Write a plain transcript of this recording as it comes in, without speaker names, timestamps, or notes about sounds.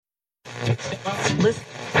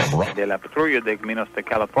De la patrulla de Caminos de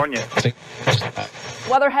California.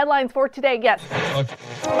 Weather headlines for today, yes.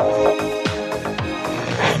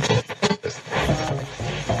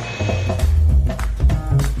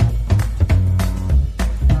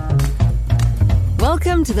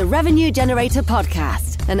 Welcome to the Revenue Generator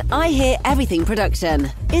Podcast, an I Hear Everything production.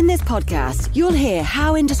 In this podcast, you'll hear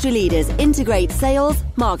how industry leaders integrate sales,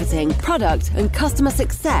 marketing, product, and customer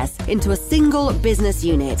success into a single business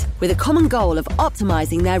unit with a common goal of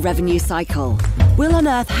optimizing their revenue cycle. We'll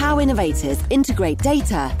unearth how innovators integrate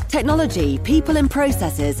data, technology, people, and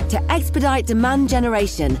processes to expedite demand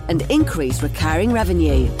generation and increase recurring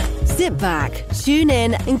revenue. Sit back, tune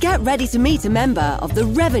in, and get ready to meet a member of the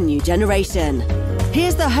Revenue Generation.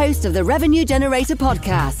 Here's the host of the Revenue Generator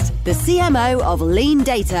Podcast, the CMO of Lean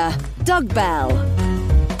Data, Doug Bell.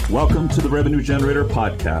 Welcome to the Revenue Generator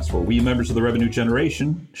Podcast, where we, members of the Revenue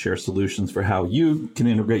Generation, share solutions for how you can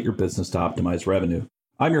integrate your business to optimize revenue.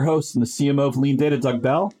 I'm your host and the CMO of Lean Data, Doug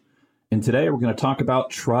Bell, and today we're going to talk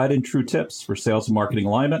about tried and true tips for sales and marketing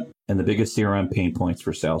alignment and the biggest CRM pain points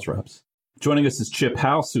for sales reps. Joining us is Chip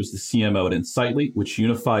House, who's the CMO at Insightly, which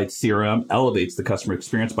unified CRM elevates the customer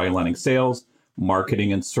experience by aligning sales,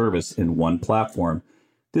 marketing, and service in one platform.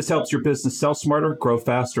 This helps your business sell smarter, grow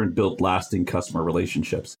faster, and build lasting customer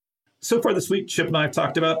relationships. So far this week, Chip and I have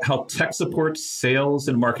talked about how tech supports sales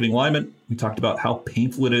and marketing alignment. We talked about how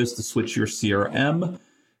painful it is to switch your CRM.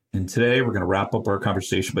 And today we're going to wrap up our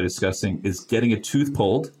conversation by discussing, is getting a tooth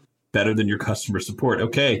pulled better than your customer support?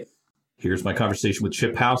 Okay, here's my conversation with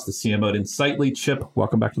Chip House, the CMO at Insightly. Chip,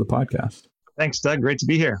 welcome back to the podcast. Thanks, Doug. Great to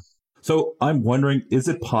be here. So I'm wondering, is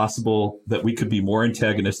it possible that we could be more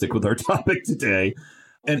antagonistic with our topic today?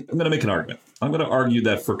 And I'm going to make an argument. I'm going to argue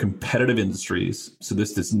that for competitive industries, so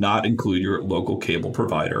this does not include your local cable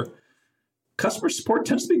provider, customer support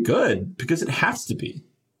tends to be good because it has to be.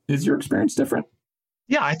 Is your experience different?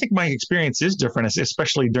 Yeah, I think my experience is different,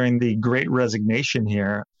 especially during the Great Resignation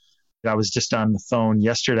here. I was just on the phone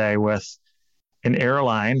yesterday with an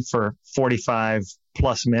airline for 45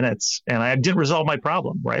 plus minutes, and I didn't resolve my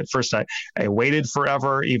problem, right? First, I waited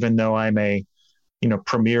forever, even though I'm a,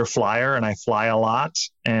 premier flyer and I fly a lot.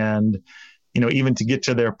 And, even to get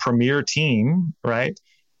to their premier team, right?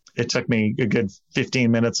 It took me a good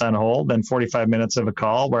 15 minutes on hold, then 45 minutes of a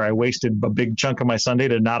call where I wasted a big chunk of my Sunday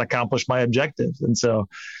to not accomplish my objectives. And so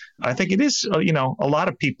I think it is, a lot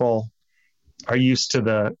of people are used to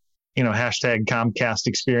the, hashtag Comcast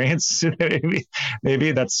experience.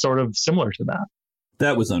 maybe that's sort of similar to that.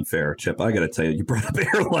 That was unfair, Chip. I got to tell you, you brought up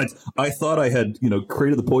airlines. I thought I had,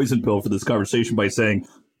 created the poison pill for this conversation by saying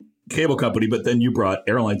cable company, but then you brought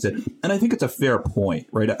airlines in. And I think it's a fair point,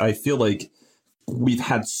 right? I feel like we've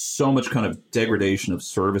had so much kind of degradation of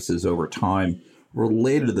services over time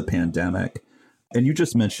related to the pandemic. And you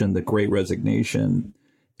just mentioned the Great Resignation.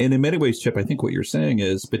 And in many ways, Chip, I think what you're saying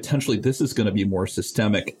is potentially this is going to be more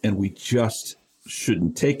systemic and we just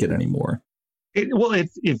shouldn't take it anymore.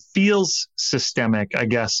 It feels systemic, I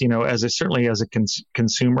guess, certainly as a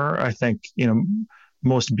consumer, I think,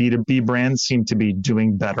 most B2B brands seem to be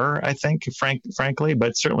doing better, I think, frankly,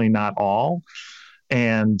 but certainly not all.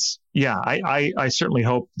 And yeah, I certainly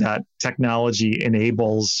hope that technology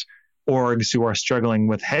enables orgs who are struggling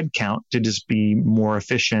with headcount to just be more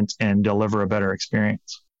efficient and deliver a better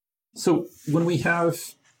experience. So when we have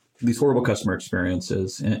these horrible customer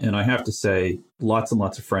experiences, and I have to say, lots and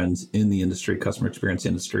lots of friends in the industry, customer experience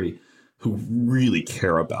industry, who really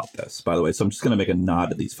care about this, by the way. So I'm just going to make a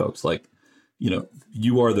nod to these folks. Like,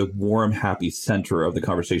 you are the warm, happy center of the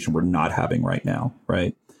conversation we're not having right now,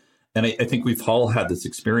 right? And I think we've all had this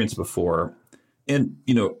experience before. And,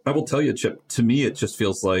 I will tell you, Chip, to me, it just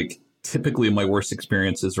feels like typically my worst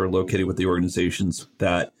experiences are located with the organizations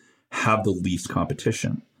that have the least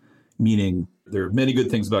competition, meaning there are many good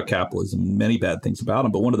things about capitalism, many bad things about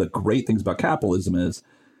them. But one of the great things about capitalism is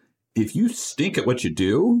if you stink at what you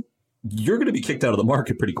do, you're going to be kicked out of the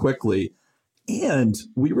market pretty quickly. And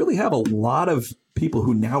we really have a lot of people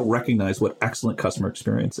who now recognize what excellent customer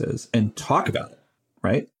experience is and talk about it,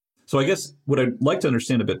 right? So I guess what I'd like to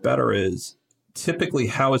understand a bit better is typically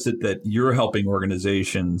how is it that you're helping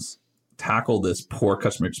organizations tackle this poor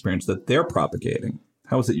customer experience that they're propagating?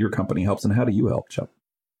 How is it your company helps and how do you help, Chuck?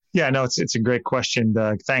 Yeah, no, it's a great question,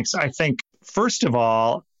 Doug. Thanks. I think, first of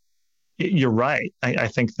all, you're right. I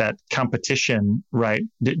think that competition, right,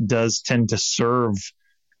 does tend to serve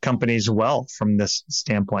companies well from this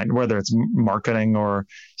standpoint, whether it's marketing or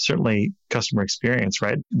certainly customer experience,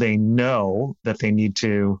 right? They know that they need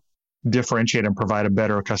to differentiate and provide a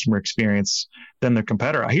better customer experience than their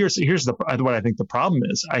competitor. Here's what I think the problem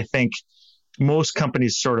is. I think most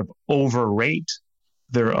companies sort of overrate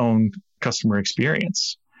their own customer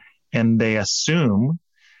experience. And they assume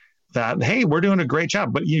that, hey, we're doing a great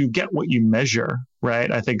job, but you get what you measure, right?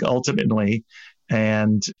 I think ultimately,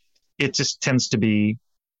 and it just tends to be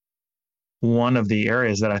one of the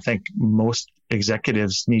areas that I think most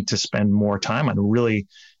executives need to spend more time on, really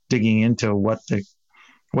digging into what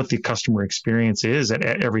the customer experience is at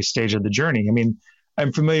every stage of the journey. I mean,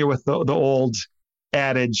 I'm familiar with the old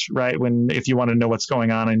adage, right? If you want to know what's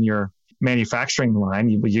going on in your manufacturing line,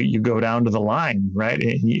 you go down to the line, right?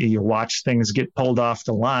 And you watch things get pulled off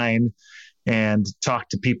the line and talk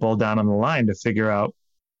to people down on the line to figure out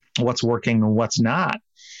what's working and what's not.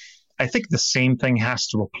 I think the same thing has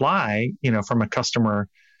to apply, from a customer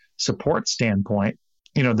support standpoint.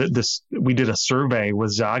 We did a survey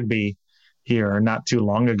with Zogby here not too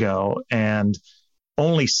long ago, and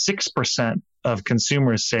only 6% of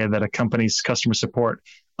consumers say that a company's customer support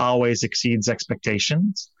always exceeds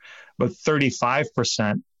expectations, but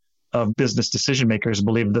 35% of business decision makers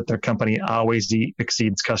believe that their company always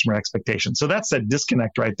exceeds customer expectations. So that's that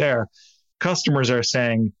disconnect right there. Customers are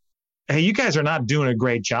saying, hey, you guys are not doing a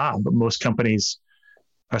great job, but most companies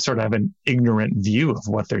are sort of have an ignorant view of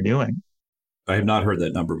what they're doing. I have not heard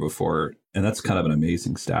that number before, and that's kind of an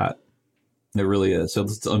amazing stat. It really is. So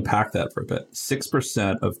let's unpack that for a bit.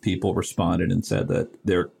 6% of people responded and said that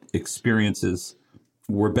their experiences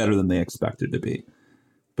were better than they expected to be.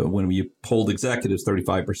 But when we polled executives,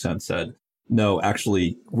 35% said, no,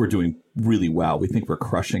 actually, we're doing really well. We think we're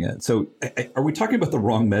crushing it. So are we talking about the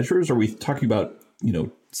wrong measures? Are we talking about,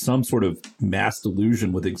 some sort of mass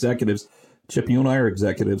delusion with executives? Chip, you and I are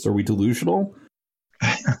executives. Are we delusional?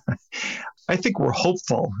 I think we're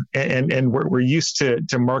hopeful, and we're used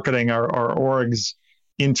to marketing our orgs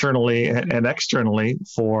internally and externally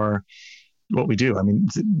for what we do. I mean,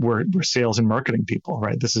 we're sales and marketing people,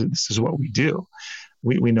 right? This is what we do.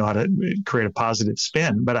 We know how to create a positive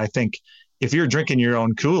spin. But I think if you're drinking your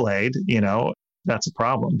own Kool-Aid, that's a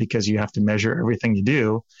problem, because you have to measure everything you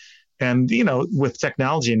do. And, with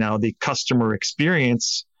technology now, the customer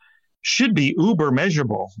experience should be uber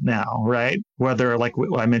measurable now, right? Whether, like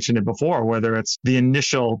I mentioned it before, whether it's the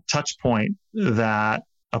initial touch point that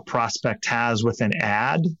a prospect has with an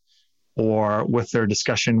ad or with their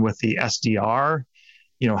discussion with the SDR,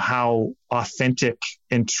 how authentic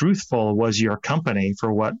and truthful was your company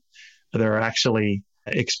for what they're actually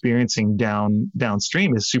experiencing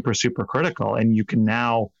downstream is super, super critical. And you can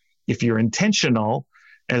now, if you're intentional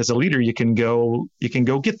as a leader, you can go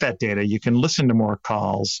get that data. You can listen to more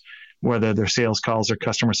calls, whether they're sales calls or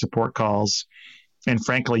customer support calls. And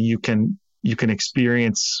frankly, you can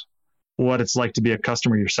experience what it's like to be a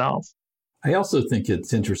customer yourself. I also think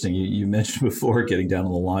it's interesting. You mentioned before getting down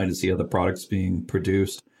on the line to see how the product's being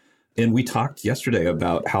produced. And we talked yesterday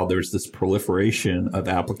about how there's this proliferation of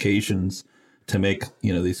applications to make,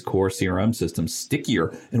 these core CRM systems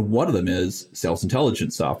stickier. And one of them is sales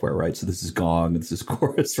intelligence software, right? So this is Gong, this is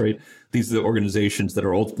Chorus, right? These are the organizations that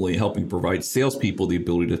are ultimately helping provide salespeople the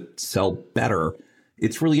ability to sell better.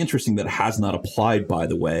 It's really interesting that it has not applied, by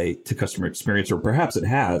the way, to customer experience, or perhaps it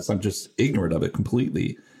has. I'm just ignorant of it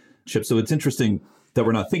completely, Chip. So it's interesting that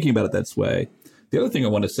we're not thinking about it that way. The other thing I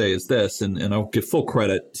want to say is this, and I'll give full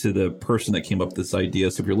credit to the person that came up with this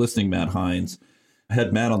idea. So if you're listening, Matt Hines, I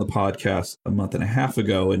had Matt on the podcast a month and a half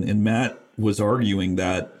ago, and Matt was arguing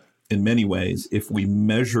that in many ways, if we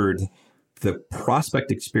measured the prospect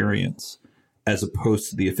experience as opposed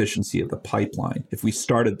to the efficiency of the pipeline, if we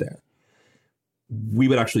started there, we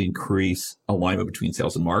would actually increase alignment between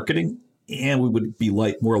sales and marketing, and we would be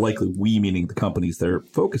more likely, we meaning the companies that are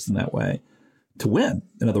focused in that way, to win.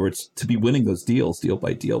 In other words, to be winning those deals, deal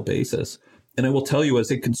by deal basis. And I will tell you, as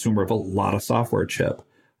a consumer of a lot of software, Chip,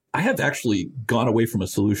 I have actually gone away from a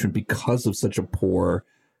solution because of such a poor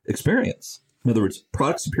experience. In other words,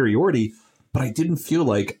 product superiority, but I didn't feel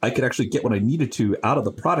like I could actually get what I needed to out of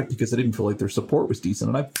the product because I didn't feel like their support was decent,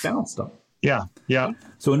 and I bounced them. Yeah.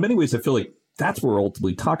 So in many ways, I feel like that's what we're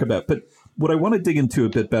ultimately talking about. But what I want to dig into a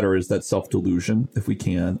bit better is that self-delusion, if we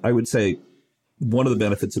can. I would say one of the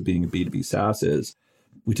benefits of being a B2B SaaS is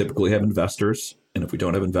we typically have investors. And if we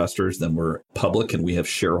don't have investors, then we're public and we have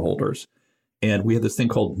shareholders. And we have this thing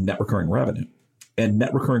called net recurring revenue. And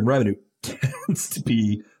net recurring revenue tends to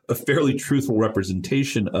be a fairly truthful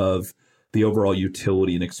representation of the overall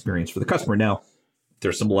utility and experience for the customer. Now,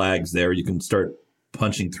 there's some lags there. You can start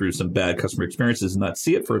punching through some bad customer experiences and not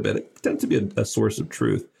see it for a bit. It tends to be a source of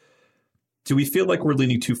truth. Do we feel like we're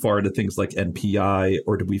leaning too far into things like NPI,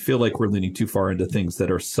 or do we feel like we're leaning too far into things that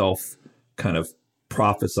are self kind of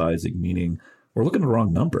prophesizing, meaning we're looking at the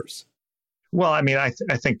wrong numbers? Well, I mean, I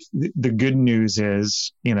think the good news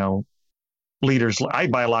is, leaders, I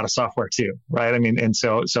buy a lot of software too, right? I mean, and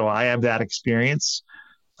so I have that experience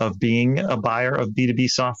of being a buyer of B2B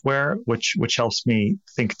software, which helps me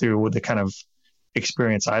think through the kind of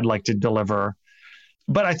experience I'd like to deliver.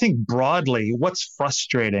 But I think broadly, what's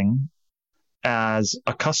frustrating as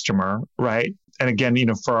a customer, right? And again,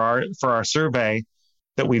 for our survey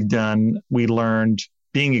that we've done, we learned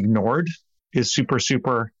being ignored is super,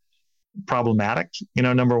 super problematic.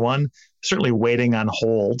 Number one, certainly waiting on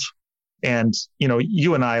hold. And,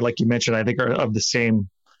 you and I, like you mentioned, I think are of the same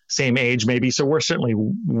age maybe. So we're certainly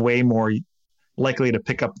way more likely to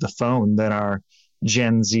pick up the phone than our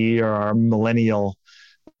Gen Z or our millennial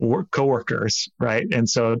coworkers, right? And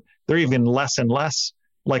so they're even less and less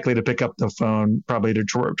likely to pick up the phone, probably to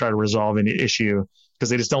try to resolve any issue because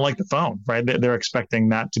they just don't like the phone, right? They're expecting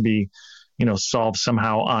that to be, solved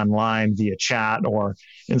somehow online via chat or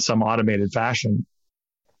in some automated fashion.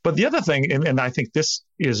 But the other thing, and I think this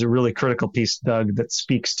is a really critical piece, Doug, that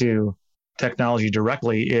speaks to technology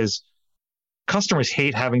directly, is customers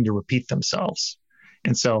hate having to repeat themselves.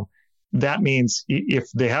 And so that means if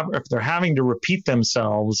they're having to repeat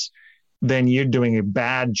themselves, then you're doing a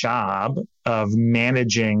bad job of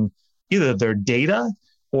managing either their data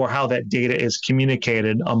or how that data is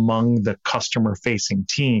communicated among the customer-facing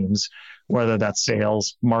teams, whether that's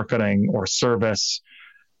sales, marketing, or service,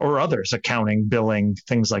 or others, accounting, billing,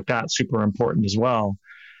 things like that, super important as well.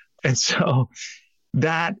 And so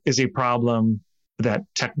that is a problem that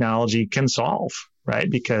technology can solve, right?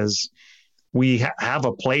 Because we have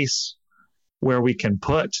a place where we can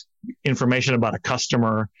put information about a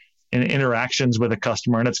customer and interactions with a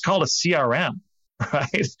customer, and it's called a CRM,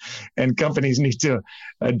 right? And companies need to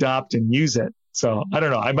adopt and use it. So I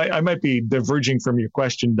don't know. I might be diverging from your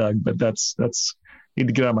question, Doug, but that's need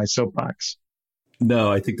to get on my soapbox. No,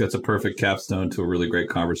 I think that's a perfect capstone to a really great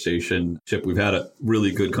conversation. Chip, we've had a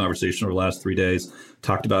really good conversation over the last 3 days,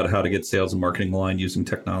 talked about how to get sales and marketing aligned using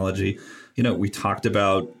technology. We talked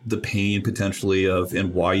about the pain potentially of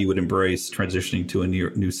and why you would embrace transitioning to a new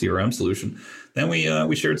CRM solution. Then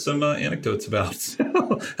we shared some anecdotes about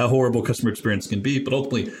how horrible customer experience can be. But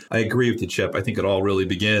ultimately, I agree with you, Chip. I think it all really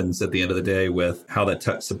begins at the end of the day with how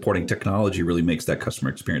that supporting technology really makes that customer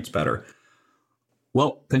experience better.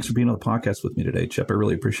 Well, thanks for being on the podcast with me today, Chip. I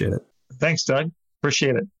really appreciate it. Thanks, Doug.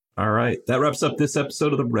 Appreciate it. All right. That wraps up this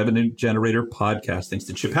episode of the Revenue Generator podcast. Thanks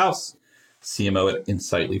to Chip House, CMO at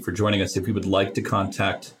Insightly, for joining us. If you would like to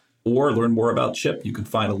contact or learn more about Chip, you can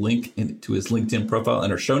find a link to his LinkedIn profile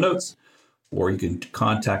in our show notes, or you can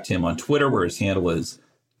contact him on Twitter, where his handle is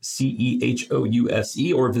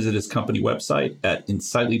CEHOUSE, or visit his company website at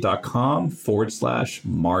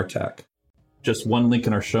insightly.com/Martech. Just one link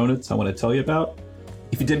in our show notes I want to tell you about.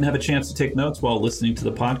 If you didn't have a chance to take notes while listening to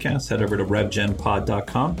the podcast, head over to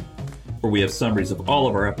revgenpod.com, where we have summaries of all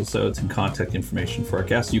of our episodes and contact information for our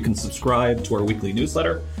guests. You can subscribe to our weekly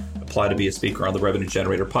newsletter, apply to be a speaker on the Revenue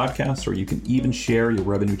Generator podcast, or you can even share your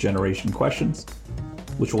revenue generation questions,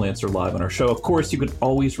 which we'll answer live on our show. Of course, you can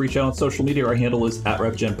always reach out on social media. Our handle is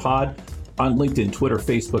 @RevGenPod on LinkedIn, Twitter,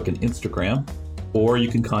 Facebook, and Instagram, or you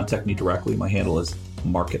can contact me directly. My handle is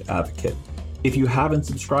Market Advocate. If you haven't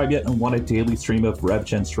subscribed yet and want a daily stream of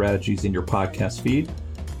RevGen strategies in your podcast feed,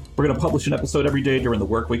 we're going to publish an episode every day during the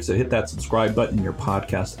work week, so hit that subscribe button in your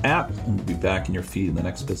podcast app, and we'll be back in your feed in the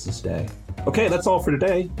next business day. Okay, that's all for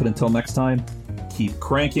today, but until next time, keep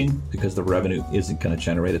cranking, because the revenue isn't going to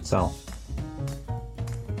generate itself.